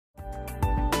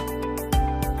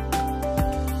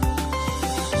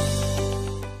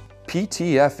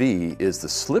PTFE is the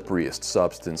slipperiest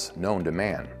substance known to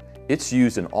man. It's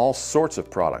used in all sorts of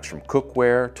products, from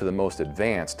cookware to the most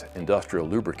advanced industrial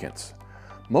lubricants.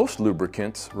 Most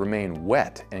lubricants remain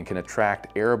wet and can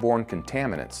attract airborne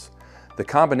contaminants. The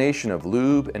combination of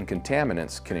lube and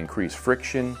contaminants can increase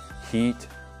friction, heat,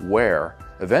 wear,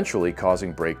 eventually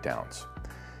causing breakdowns.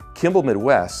 Kimball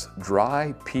Midwest's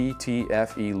dry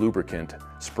PTFE lubricant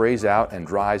sprays out and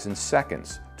dries in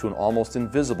seconds to an almost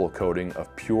invisible coating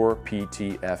of pure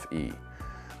PTFE.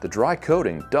 The dry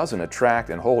coating doesn't attract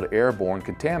and hold airborne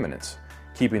contaminants,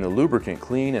 keeping the lubricant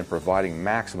clean and providing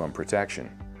maximum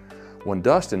protection. When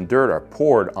dust and dirt are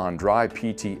poured on dry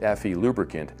PTFE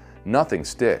lubricant, nothing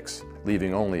sticks,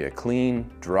 leaving only a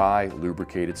clean, dry,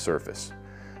 lubricated surface.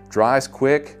 Dries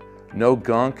quick, no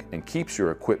gunk, and keeps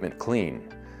your equipment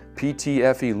clean.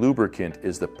 PTFE lubricant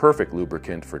is the perfect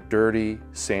lubricant for dirty,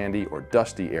 sandy, or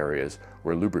dusty areas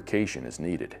where lubrication is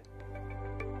needed.